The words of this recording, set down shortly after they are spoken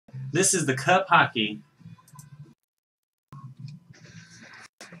This is the Cup hockey.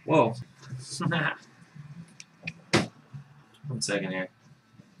 Whoa. 1 second here.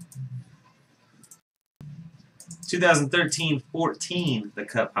 2013-14, the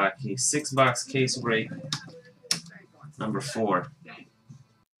Cup hockey. 6-box case break. Number 4.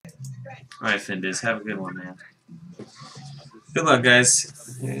 Alright, Finbiz, have a good one, man. Good luck,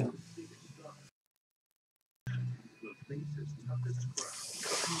 guys. Yeah.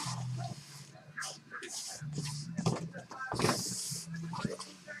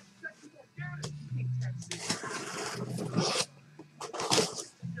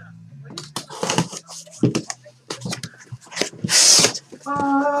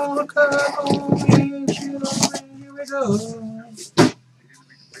 Oh, here we go.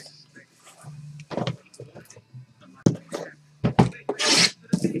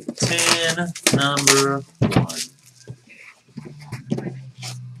 Number 1.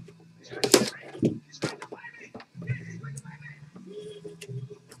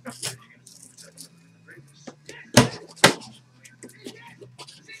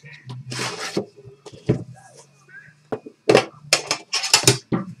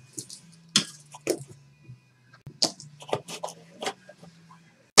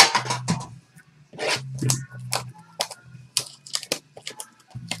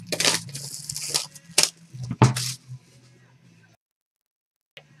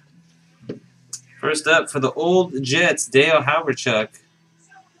 First up for the old Jets, Dale Hawerchuk.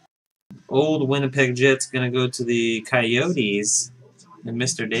 Old Winnipeg Jets going to go to the Coyotes and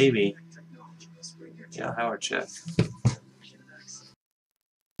Mr. Davey. Dale Hawerchuk.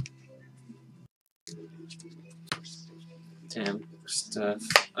 Damn stuff.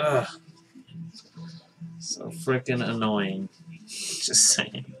 Ugh. So freaking annoying. Just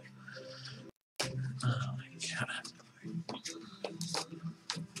saying. Oh my god.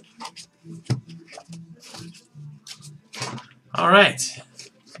 All right.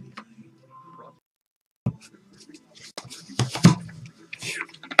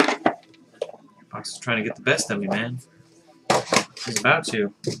 Fox is trying to get the best of me, man. He's about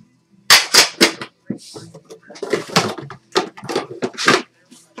to.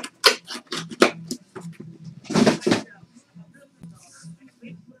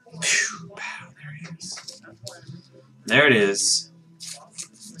 There it is.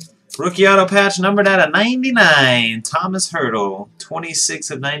 Rookie auto patch numbered at a 99. Thomas Hertl.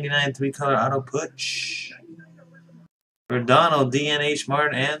 26 of 99. 3-color auto putsch. For Donald, DNH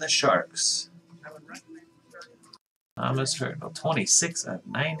Martin, and the Sharks. Thomas Hertl. 26 of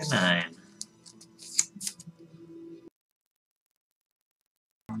 99.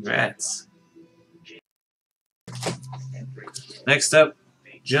 Congrats. Next up,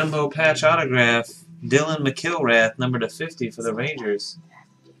 Jumbo Patch Autograph. Dylan McIlrath, number to 50 for the Rangers.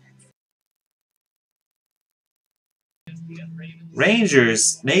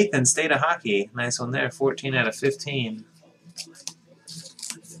 Rangers, Nathan, State of Hockey. Nice one there, 14 out of 15.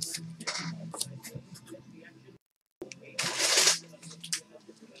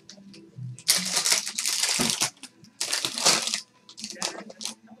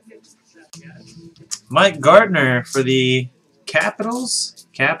 Mike Gardner for the Capitals.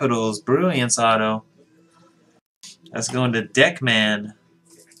 Capitals, Brilliance auto. That's going to Deckman.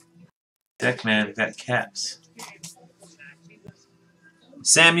 Deckman got caps.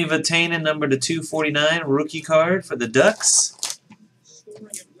 Sammy Vatanen, number to 249, rookie card for the Ducks.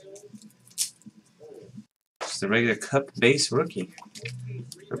 Just a regular Cup base rookie.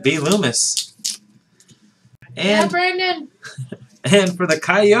 For B. Loomis. And, yeah, Brandon. And for the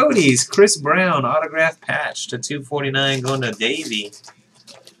Coyotes, Chris Brown, autograph patch to 249, going to Davey.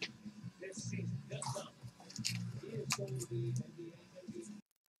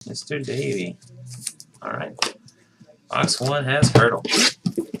 Mr. Davey. All right. Box 1 has Hertl.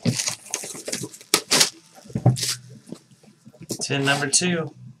 10 number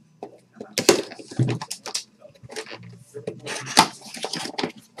 2.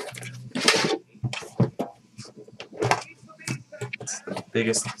 It's the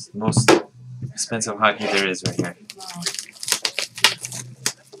biggest, most expensive hockey there is right here.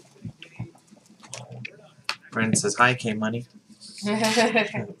 Brandon says, hi, K-Money. I'm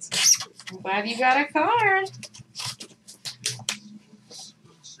glad you got a card.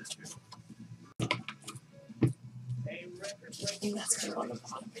 I think that's good on the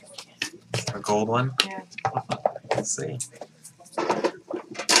bottom. A gold one? Yeah. Let's see.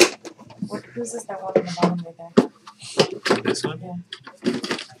 Who's this that one on the bottom right there? This one? Yeah.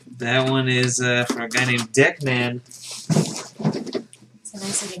 That one is for a guy named Deckman. It's a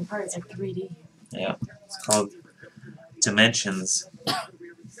nice looking card. It's like 3D. Yeah. It's called Dimensions.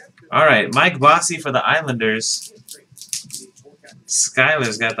 All right, Mike Bossy for the Islanders.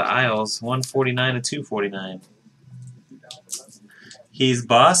 Skyler's got the Isles, 149 to 249. He's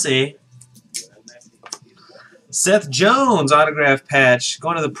Bossy. Seth Jones autograph patch.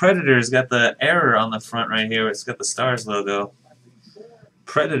 Going to the Predators. Got the error on the front right here. It's got the Stars logo.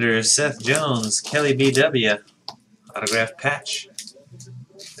 Predators, Seth Jones, Kelly BW. Autograph patch.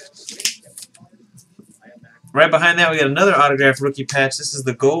 Right behind that, we got another autograph rookie patch. This is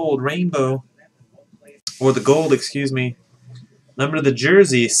the gold rainbow. Or the gold, excuse me. Number of the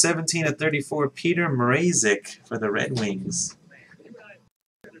jersey, 17 of 34, Peter Mrazek for the Red Wings.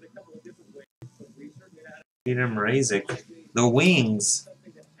 Peter Mrazek. The Wings.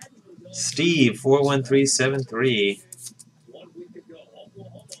 Steve, 41373.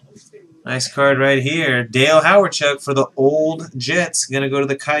 Nice card right here. Dale Hawerchuk for the old Jets. Going to go to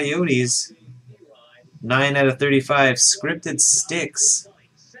the Coyotes. 9 out of 35. Scripted Sticks.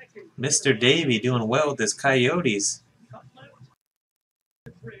 Mr. Davey doing well with his Coyotes.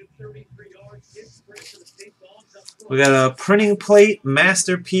 We got a printing plate,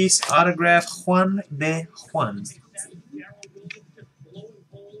 masterpiece, autograph, Juan de Juan.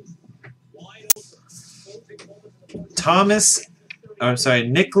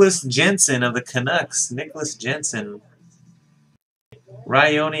 Nicholas Jensen of the Canucks. Nicholas Jensen.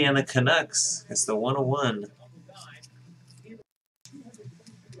 Rayoni and the Canucks. It's the 101.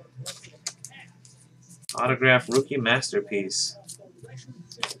 Autograph rookie masterpiece.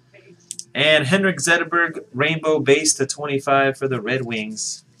 And Henrik Zetterberg, rainbow base to 25 for the Red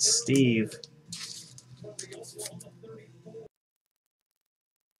Wings. Steve.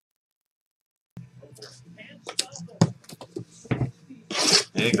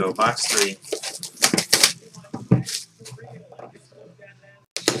 There you go, box 3.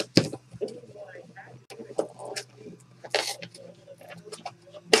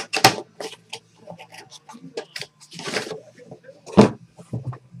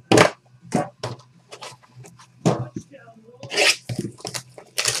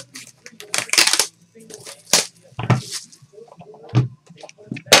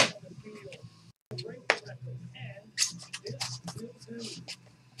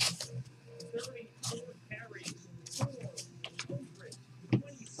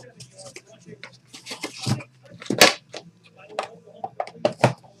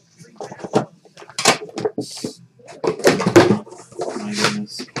 My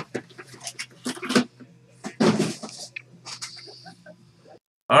goodness.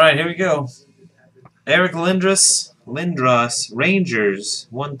 All right, here we go. Eric Lindros, Rangers,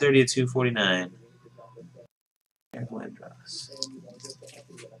 130 to 249. Eric Lindros.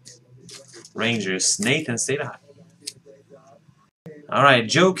 Rangers, Nathan State High. All right,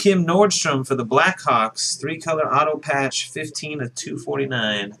 Joakim Nordstrom for the Blackhawks, 3-color auto patch, 15 to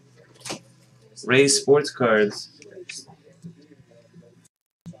 249. Rays Sports Cards.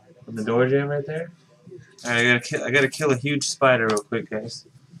 On the door jam right there. All right, I gotta kill a huge spider real quick, guys.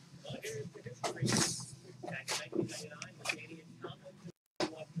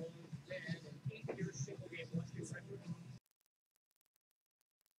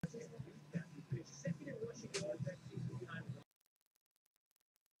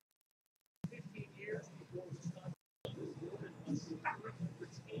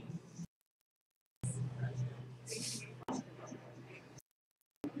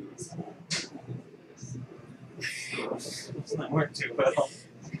 It's not working too well.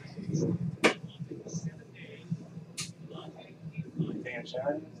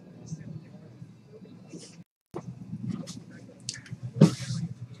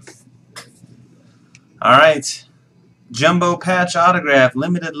 All right. Jumbo patch autograph,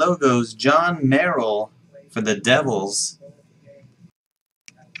 limited logos, John Merrill for the Devils.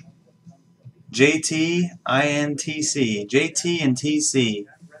 JT, INTC. JT and TC.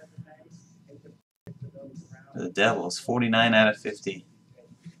 For the Devils, 49 out of 50.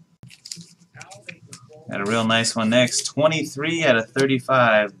 Got a real nice one next. 23 out of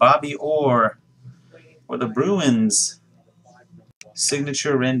 35. Bobby Orr for the Bruins.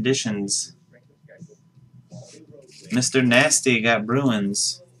 Signature renditions. Mr. Nasty got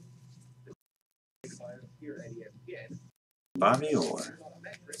Bruins. Bobby Orr.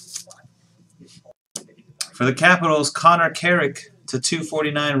 For the Capitals, Connor Carrick to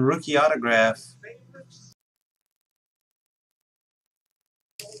 249 rookie autograph.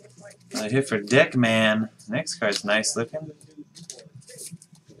 Here for Deckman. Next card's nice looking.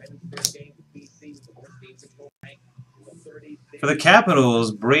 For the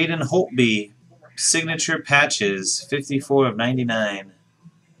Capitals, Braden Holtby. Signature patches, 54 of 99.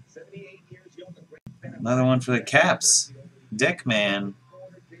 Another one for the Caps. Deckman.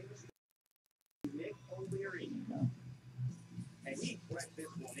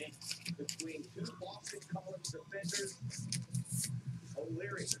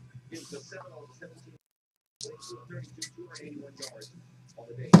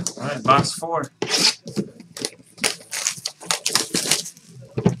 All right, box 4.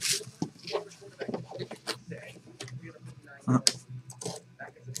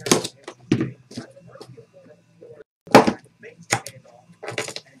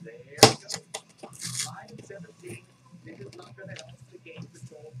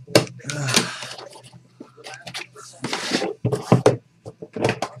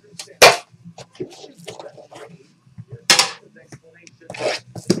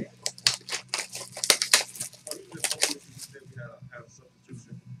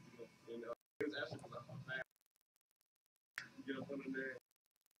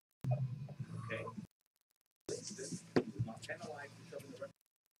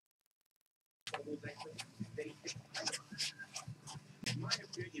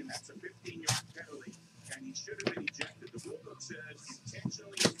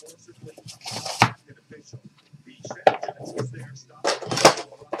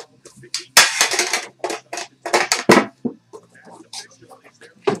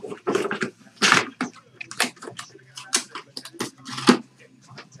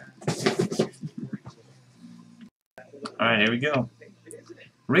 All right, here we go.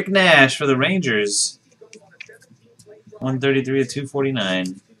 Rick Nash for the Rangers. 133 of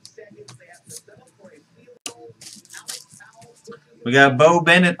 249. We got Bo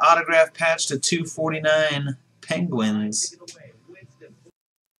Bennett autograph patch to 249 Penguins.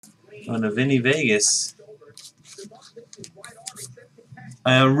 On the Vinny Vegas.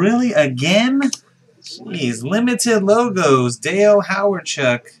 Really? Again? Jeez. Limited logos. Dale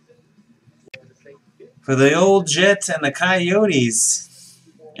Howardchuk. For the old Jets and the Coyotes.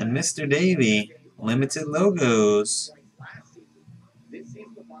 And Mr. Davey. Limited logos.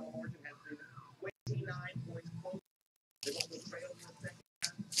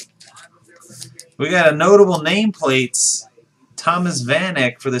 We got a notable nameplates. Thomas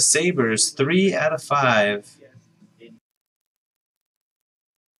Vanek for the Sabres, 3 out of 5.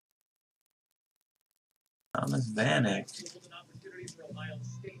 Thomas Vanek.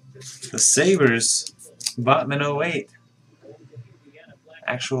 The Sabres, Botman 08.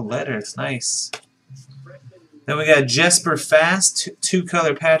 Actual letter, it's nice. Then we got Jesper Fast,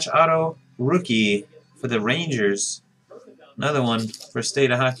 2-color patch auto rookie for the Rangers. Another one for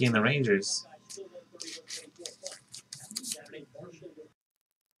State of Hockey and the Rangers.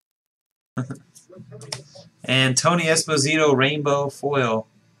 And Tony Esposito Rainbow Foil.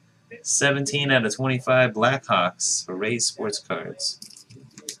 17 out of 25 Blackhawks for Rays Sports Cards.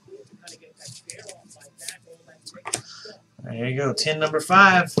 There you go, tin number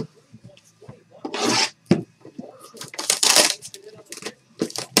 5.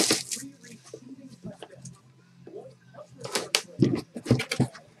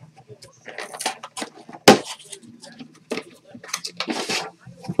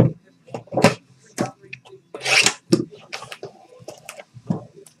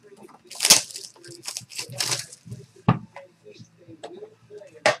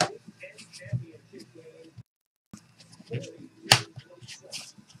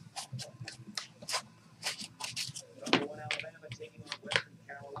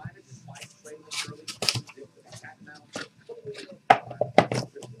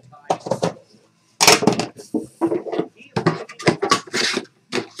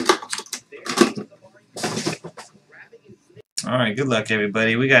 All right, good luck,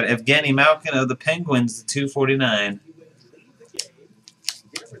 everybody. We got Evgeny Malkin of the Penguins, 249.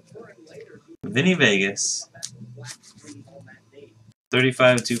 Vinny Vegas,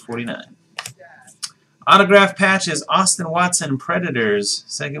 35 of 249. Autograph patches, Austin Watson, Predators.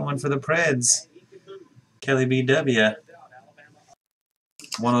 Second one for the Preds. Kelly BW,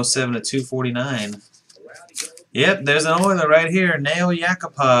 107 of 249. Yep, there's an Oiler right here. Nail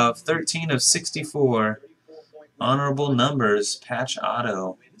Yakupov, 13 of 64. Honorable numbers, patch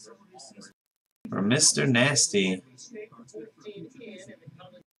auto. For Mr. Nasty.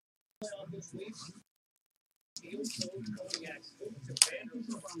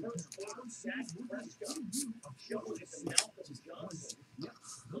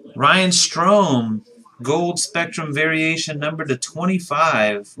 Ryan Strome, Gold Spectrum Variation number to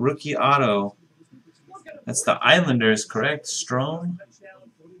 25, rookie auto. That's the Islanders, correct? Strome?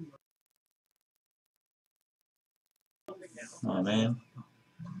 Oh, man.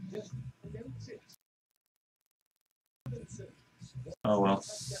 Oh, well.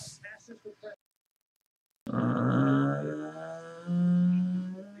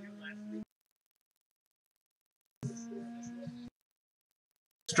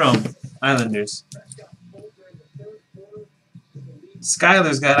 Strong. Islanders.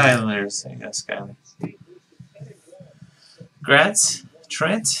 Skyler's got Islanders. There you go, Skyler. Gratz.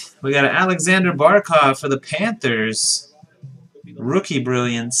 Trent. We got an Alexander Barkov for the Panthers. Rookie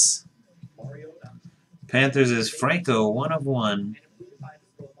brilliance. Panthers is Franco, 1 of 1.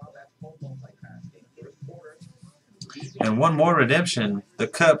 And one more redemption. The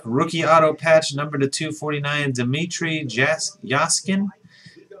Cup rookie auto patch number to 249, Dmitry Jaskin.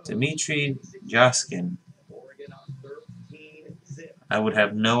 Dmitry Jaskin. I would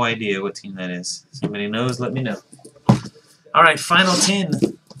have no idea what team that is. Somebody knows, let me know. All right, final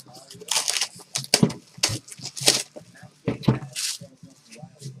 10.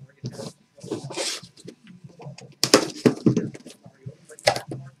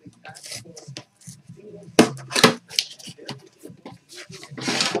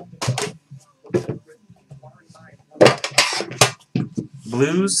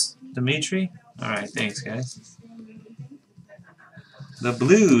 Blues, Dimitri. All right, thanks, guys. The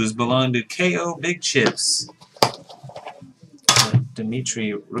Blues belong to KO Big Chips.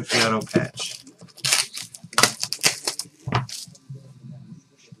 Dimitri rookie auto patch.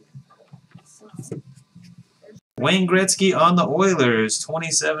 Wayne Gretzky on the Oilers,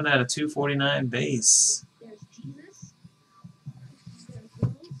 27 out of 249 base.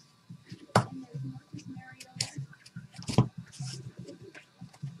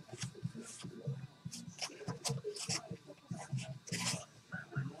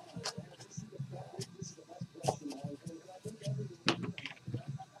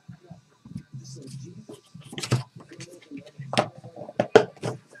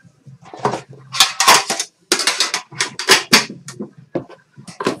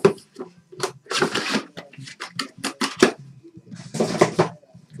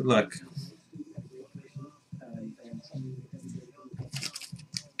 Good luck.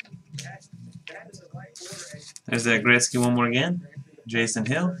 There's that Gretzky one more again. Jason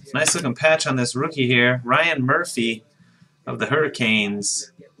Hill. Nice looking patch on this rookie here. Ryan Murphy of the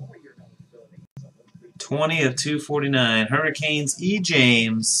Hurricanes. 20 of 249. Hurricanes, E.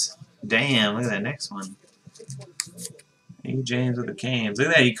 James. Damn, look at that next one. E. James with the Canes. Look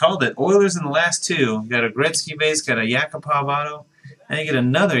at that, he called it. Oilers in the last two. Got a Gretzky base, got a Yakupov auto. And you get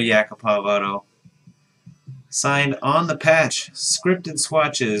another Yakupov auto. Signed on the patch. Scripted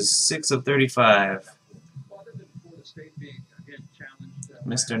swatches, 6 of 35.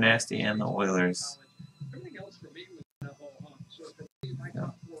 Mr. Nasty and the Oilers.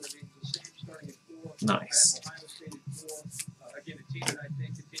 Nice.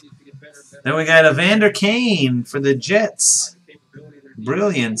 Then we got Evander Kane for the Jets.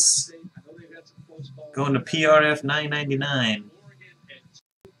 Brilliance. Going to PRF $9.99.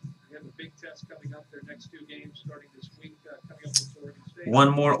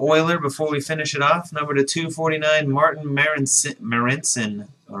 One more Oiler before we finish it off. Number to 249, Martin Marincin.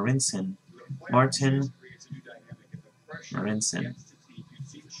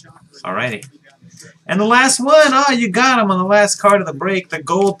 Alrighty. And the last one, oh, you got him on the last card of the break. The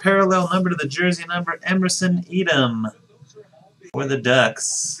gold parallel number to the jersey number, Emerson Edom for the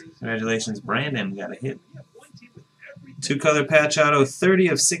Ducks. Congratulations, Brandon. Got a hit. 2-color patch auto, 30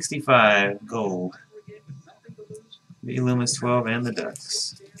 of 65, gold. V. Loomis 12 and the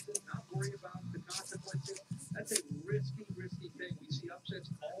Ducks.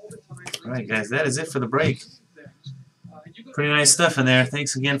 Alright, guys, that is it for the break. Pretty nice stuff in there.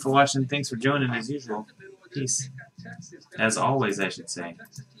 Thanks again for watching. Thanks for joining as usual. Peace. As always, I should say.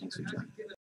 Thanks for joining.